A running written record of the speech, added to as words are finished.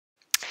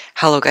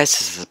Hello guys,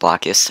 this is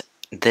Blockyus.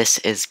 This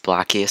is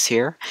Blockyus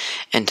here,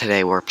 and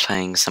today we're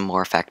playing some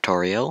more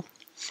Factorio.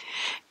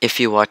 If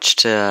you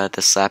watched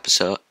this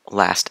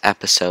last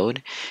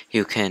episode,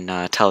 you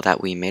can tell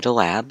that we made a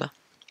lab.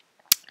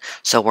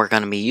 So we're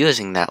going to be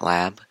using that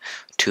lab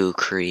to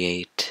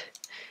create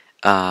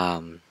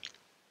new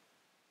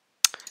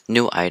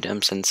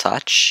items and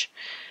such,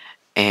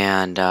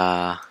 and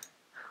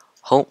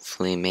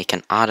hopefully make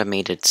an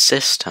automated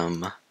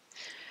system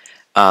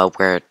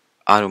where it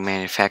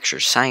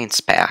auto-manufactures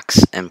science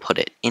packs and put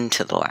it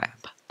into the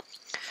lab.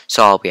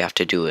 So all we have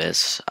to do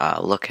is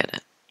look at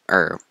it,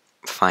 or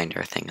find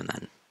our thing, and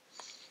then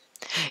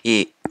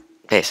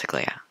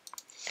basically, yeah.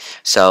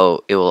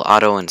 So it will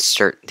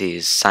auto-insert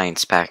these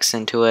science packs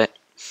into it,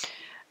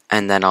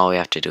 and then all we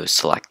have to do is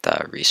select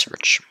the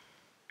research.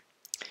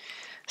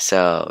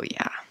 So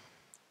yeah.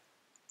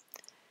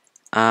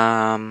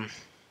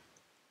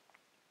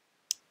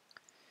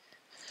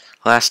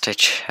 Last I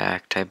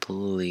checked, I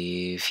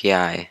believe,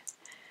 yeah,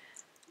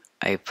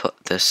 I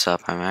put this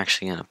up. I'm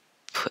actually gonna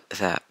put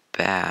that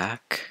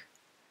back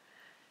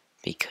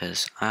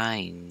because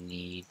I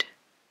need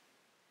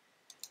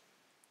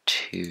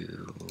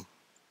to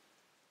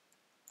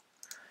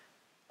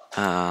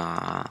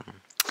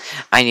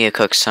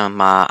cook some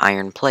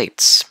iron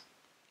plates.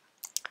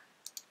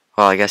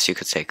 Well, I guess you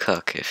could say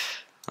cook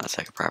if that's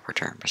like a proper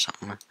term or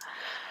something.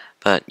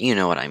 But you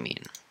know what I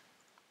mean.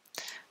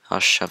 I'll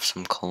shove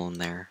some coal in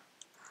there.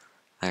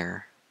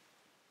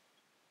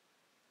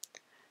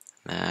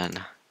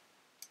 Then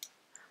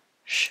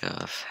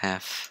shove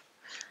half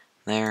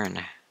there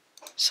and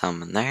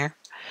some in there.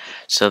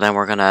 So then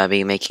we're gonna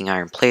be making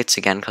iron plates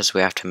again because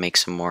we have to make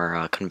some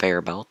more conveyor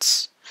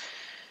belts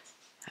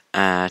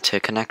to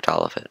connect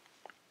all of it.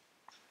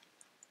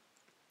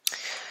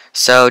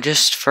 So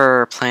just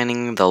for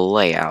planning the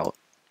layout,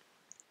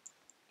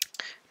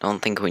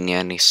 don't think we need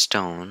any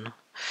stone.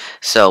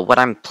 So what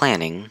I'm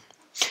planning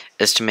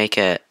is to make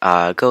it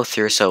go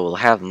through, so we'll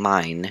have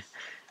mine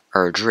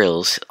or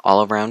drills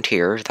all around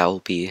here that will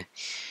be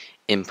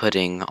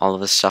inputting all of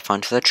the stuff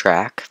onto the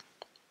track.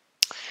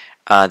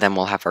 Then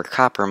we'll have our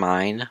copper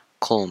mine,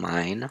 coal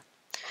mine,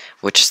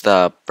 which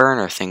the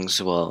burner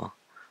things will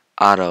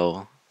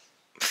auto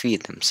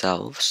feed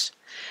themselves.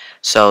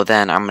 So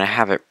then I'm going to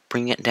have it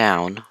bring it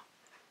down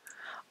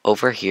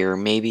over here,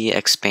 maybe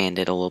expand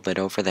it a little bit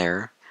over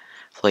there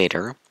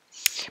later.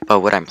 But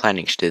what I'm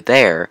planning to do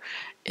there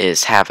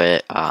is have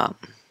it,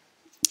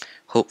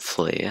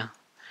 hopefully,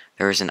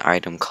 there is an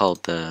item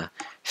called the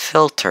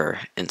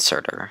filter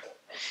inserter.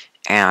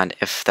 And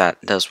if that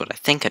does what I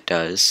think it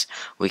does,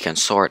 we can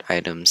sort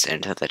items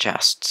into the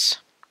chests.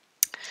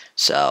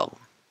 So,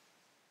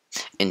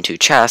 into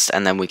chests,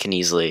 and then we can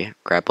easily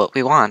grab what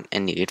we want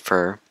and need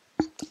for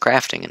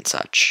crafting and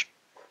such.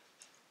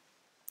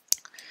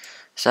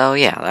 So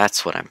yeah,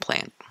 that's what I'm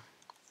planning.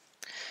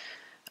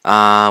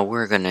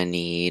 We're gonna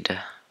need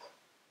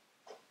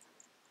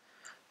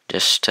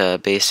just to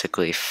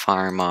basically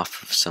farm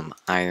off of some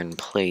iron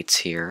plates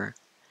here.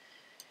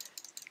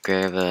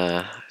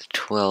 Grab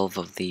 12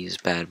 of these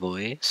bad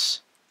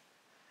boys.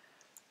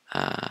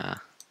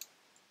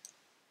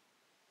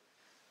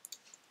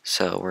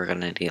 So we're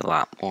gonna need a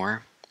lot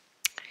more.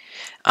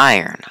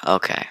 Iron,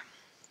 okay.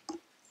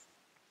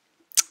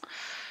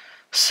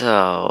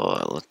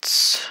 So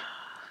let's,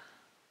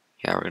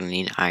 yeah, we're gonna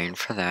need iron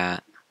for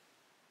that.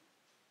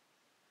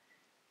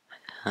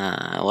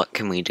 What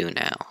can we do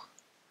now?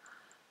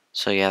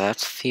 So yeah,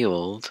 that's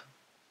fueled.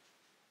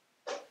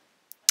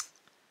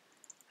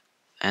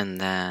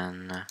 And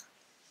then,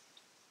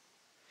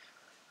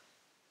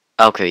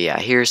 okay, yeah,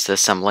 here's the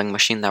assembling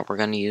machine that we're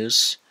gonna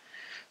use.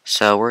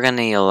 So we're gonna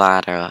need a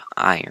lot of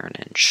iron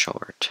in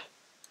short.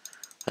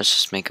 Let's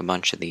just make a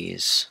bunch of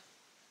these.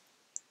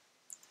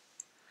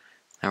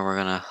 Then we're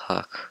gonna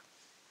hook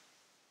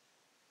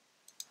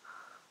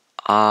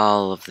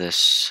all of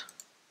this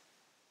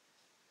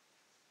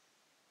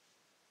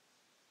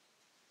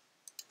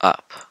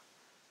up.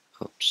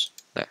 Oops,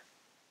 there.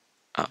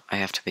 Oh, I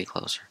have to be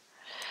closer.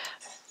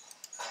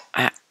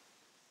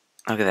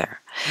 Okay, there.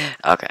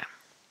 Okay.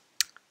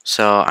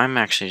 So I'm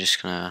actually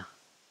just gonna.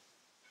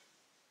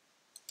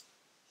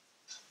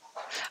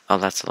 Oh,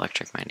 that's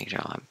electric mining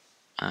drill.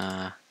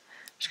 I'm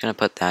just gonna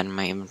put that in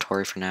my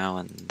inventory for now,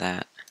 and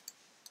that.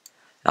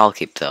 I'll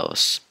keep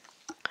those.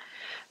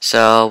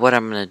 So what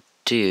I'm gonna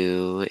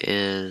do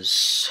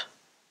is.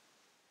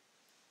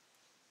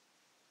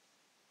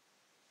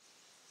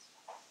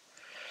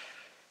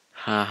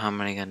 How am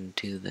I gonna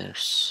do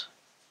this?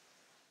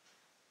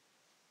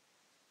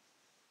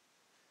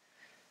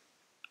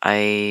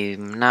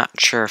 I'm not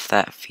sure if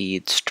that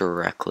feeds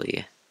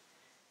directly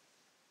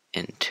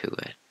into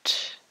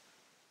it.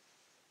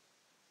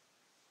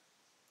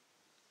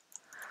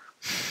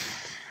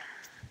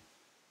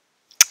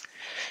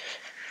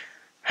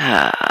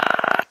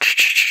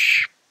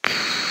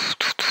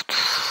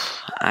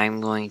 I'm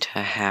going to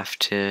have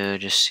to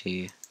just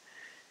see.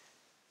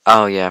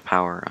 Oh yeah,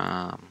 power.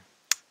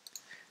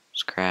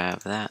 Let's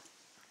grab that.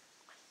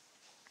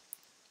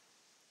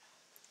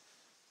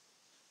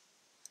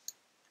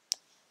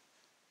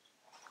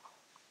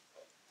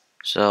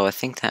 So I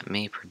think that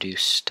may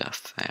produce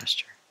stuff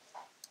faster.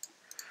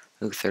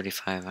 Ooh,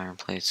 35 iron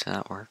plates, did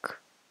that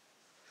work?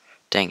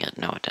 Dang it,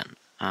 no it didn't.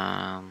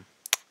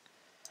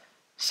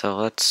 So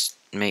let's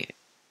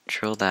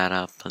drill that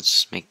up.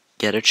 Let's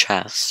get a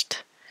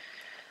chest.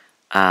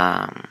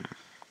 Yeah,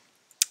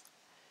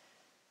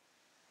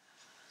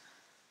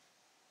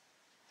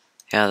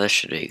 this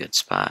should be a good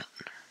spot.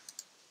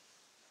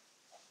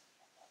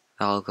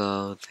 I'll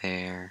go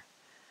there.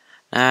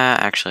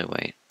 Actually,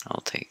 wait.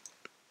 I'll take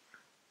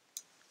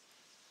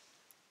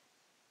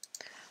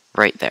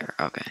right there.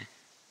 Okay.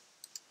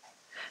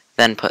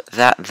 Then put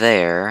that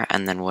there,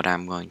 and then what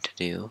I'm going to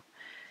do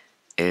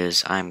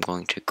is I'm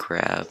going to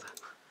grab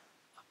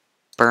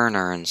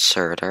burner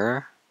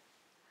inserter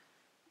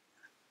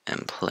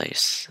and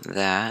place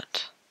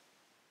that.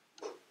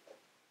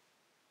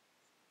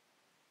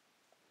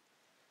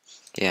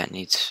 Yeah, it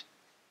needs.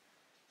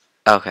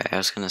 Okay, I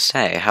was gonna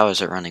say, how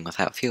is it running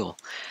without fuel?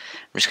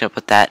 I'm just gonna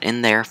put that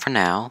in there for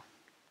now.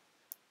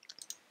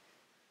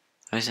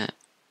 What is it?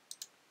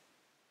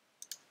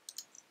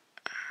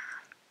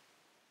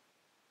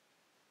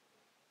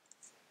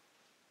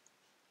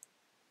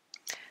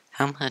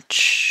 How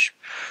much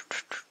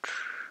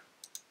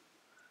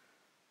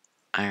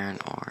iron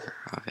ore?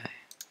 Okay.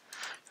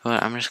 Well,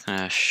 I'm just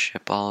gonna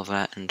ship all of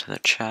that into the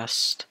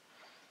chest.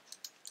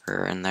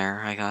 Or in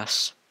there, I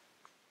guess.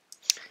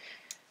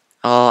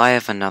 Oh, I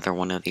have another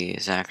one of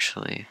these,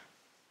 actually.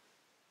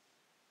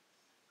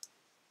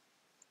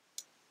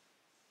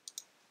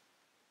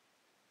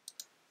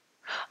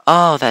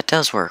 Oh, that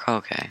does work.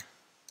 Okay.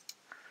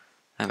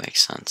 That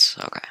makes sense.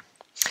 Okay.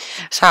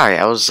 Sorry,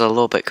 I was a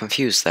little bit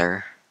confused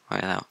there.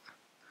 Why that?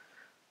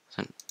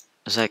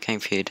 Is that getting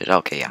feeded?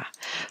 Okay, yeah.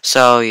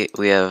 So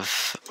we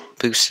have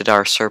boosted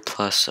our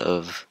surplus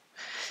of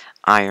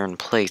iron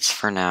plates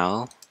for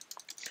now.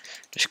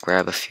 Just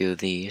grab a few of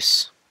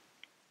these.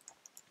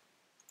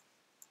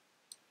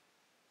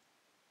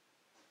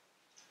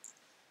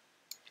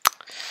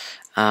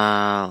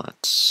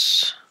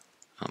 Let's.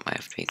 Oh, I might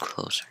have to be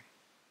closer.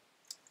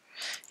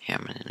 Yeah,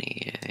 I'm gonna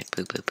need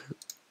boop boop boop.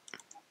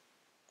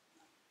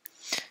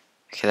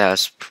 Okay, that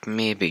was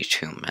maybe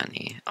too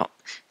many. Oh,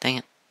 dang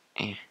it.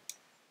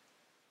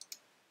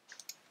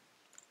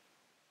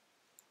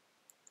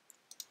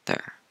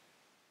 There.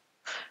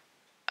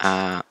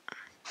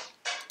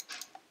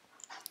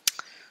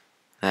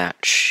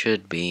 That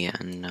should be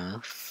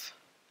enough.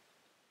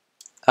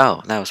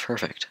 Oh, that was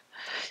perfect.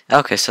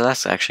 Okay, so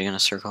that's actually gonna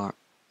circle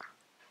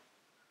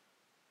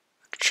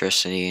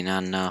electricity,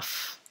 not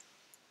enough.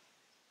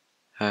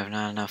 I have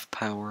not enough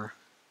power.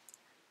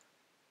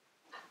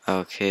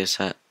 Okay, is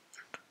that...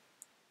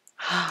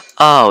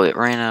 Oh, it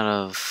ran out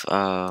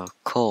of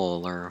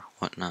coal or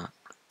whatnot.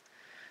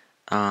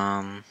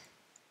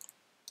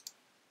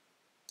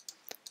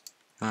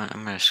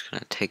 I'm just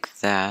gonna take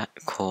that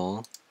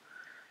coal,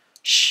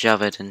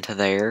 shove it into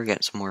there,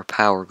 get some more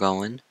power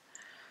going.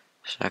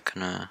 Is that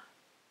gonna...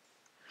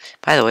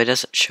 By the way,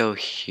 does it show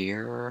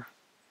here?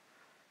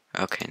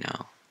 Okay,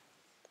 no.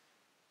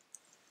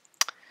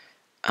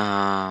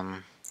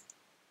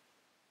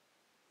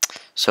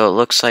 So it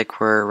looks like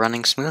we're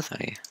running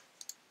smoothly.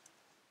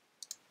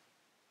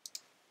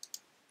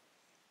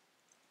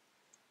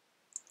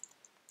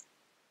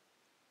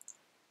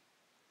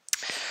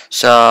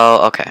 So,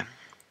 okay.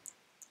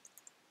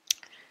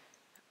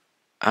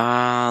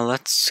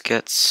 Let's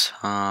get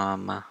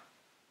some...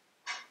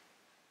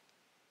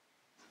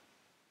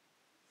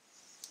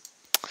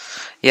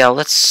 Yeah,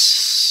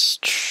 let's...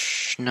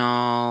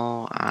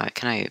 No,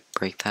 can I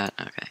break that?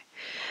 Okay.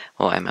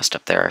 Well, I messed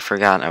up there. I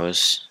forgot I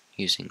was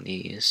using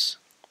these.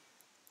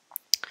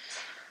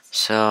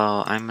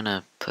 So, I'm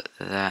gonna put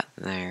that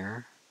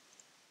there.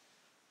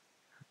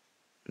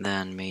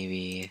 Then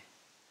maybe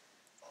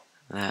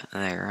that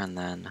there, and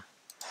then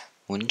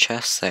one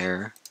chest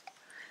there.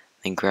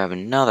 Then grab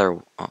another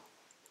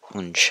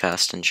one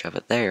chest and shove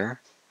it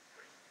there.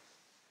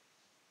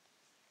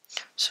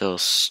 So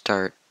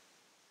start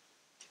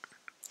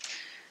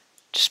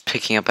just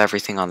picking up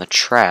everything on the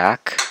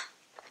track.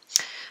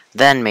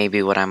 Then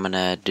maybe what I'm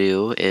gonna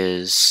do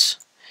is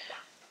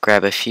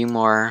grab a few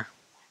more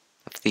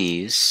of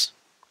these.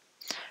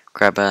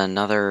 Grab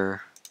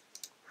another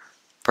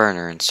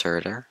burner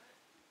inserter.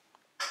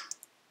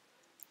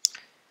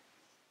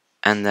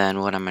 And then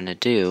what I'm gonna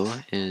do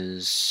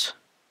is...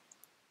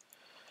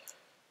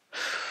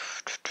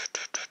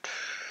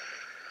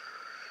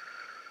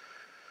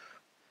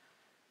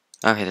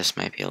 Okay, this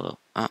might be a little...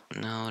 Oh,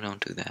 no,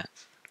 don't do that.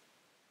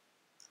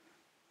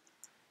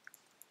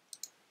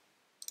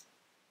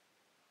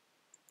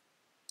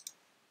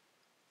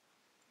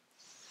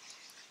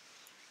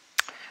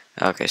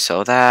 Okay,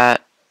 so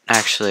that...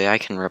 Actually, I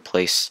can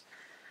replace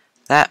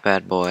that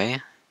bad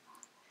boy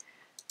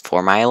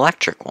for my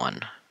electric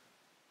one.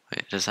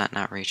 Wait, does that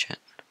not reach it?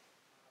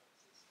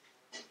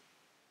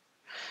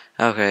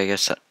 Okay, I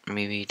guess that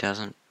maybe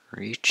doesn't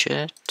reach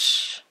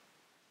it.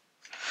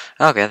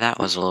 Okay, that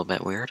was a little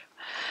bit weird.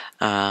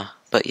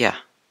 But yeah.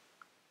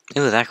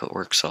 Ooh, that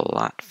works a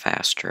lot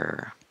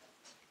faster.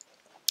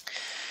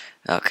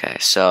 Okay,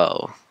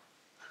 so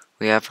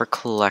We have our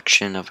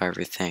collection of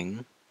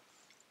everything.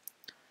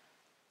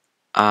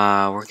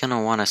 We're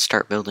gonna want to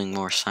start building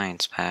more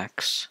science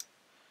packs.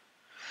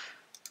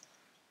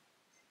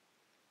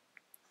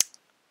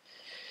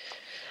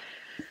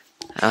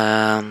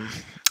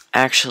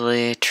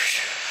 Actually,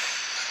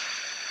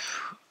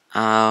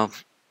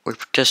 we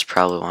just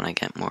probably want to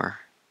get more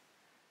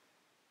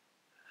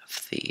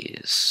of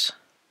these.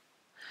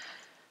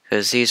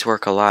 Because these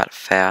work a lot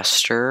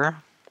faster.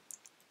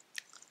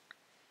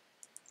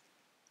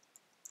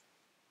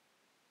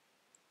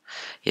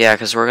 Yeah,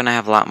 because we're going to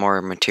have a lot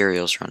more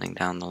materials running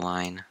down the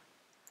line.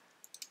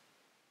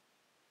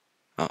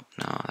 Oh,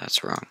 no,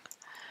 that's wrong.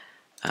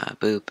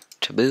 Boop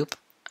to boop.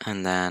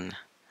 And then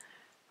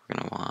we're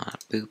going to want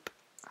boop.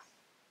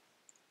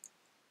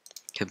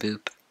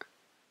 Kaboop.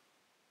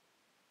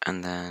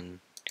 And then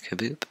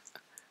kaboop.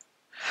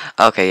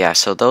 Okay, yeah,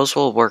 so those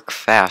will work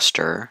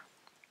faster.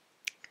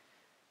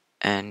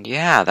 And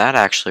yeah, that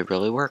actually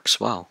really works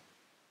well.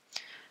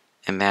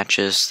 It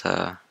matches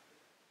the...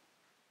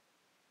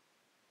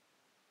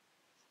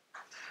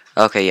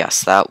 Okay,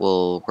 yes, that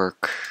will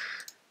work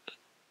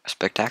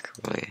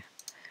spectacularly.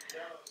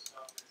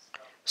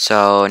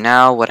 So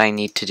now what I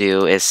need to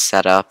do is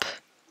set up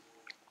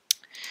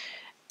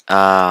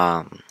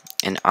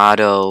an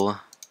auto,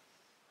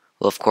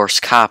 well, of course,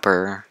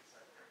 copper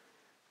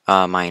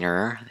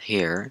miner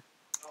here,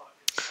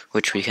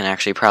 which we can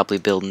actually probably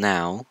build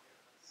now.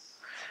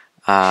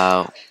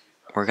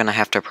 We're gonna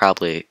have to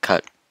probably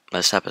cut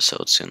this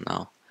episode soon,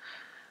 though.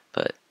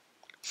 But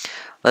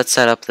let's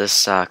set up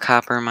this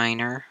copper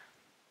miner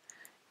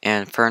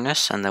and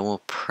furnace, and then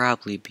we'll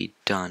probably be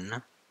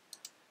done.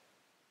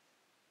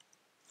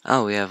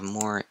 Oh, we have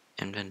more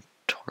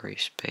inventory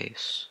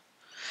space.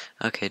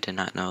 Okay, did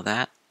not know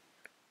that.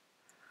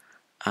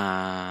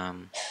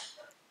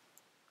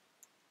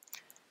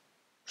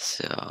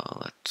 So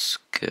let's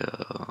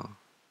go.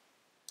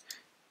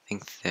 I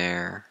think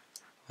there.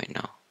 Wait,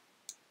 no.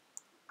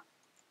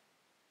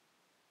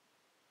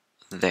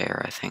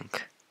 There, I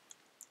think.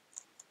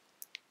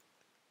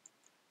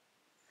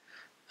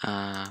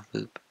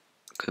 Boop.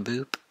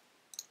 Kaboop.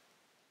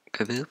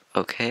 Kaboop.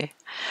 Okay.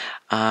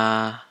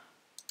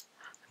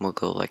 We'll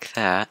go like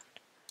that.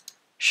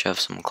 Shove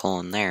some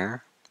coal in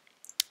there.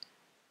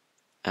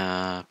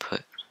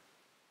 Put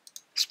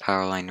this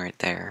power line right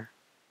there.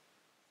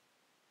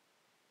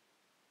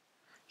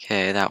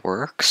 Okay, that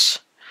works.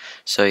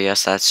 So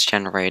yes, that's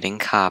generating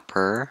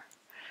copper.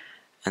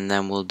 And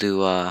then we'll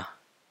do a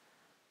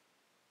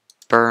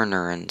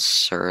burner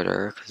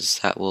inserter, because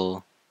that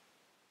will...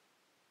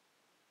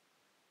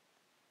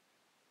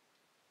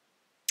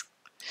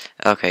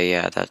 Okay,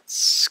 yeah,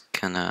 that's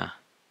gonna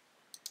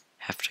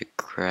have to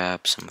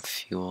grab some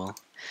fuel.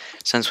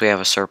 Since we have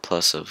a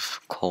surplus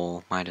of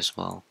coal, might as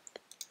well.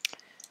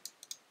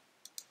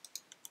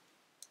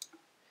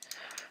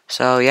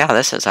 So yeah,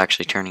 this is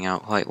actually turning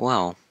out quite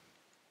well.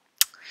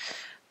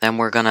 Then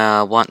we're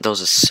gonna want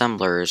those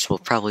assemblers. We'll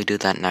probably do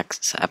that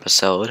next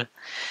episode.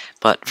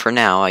 But for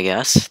now, I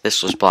guess,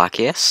 this was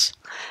Blockyus.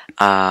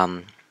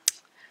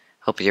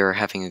 Hope you're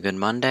having a good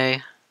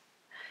Monday.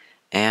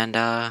 And,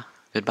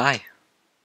 goodbye.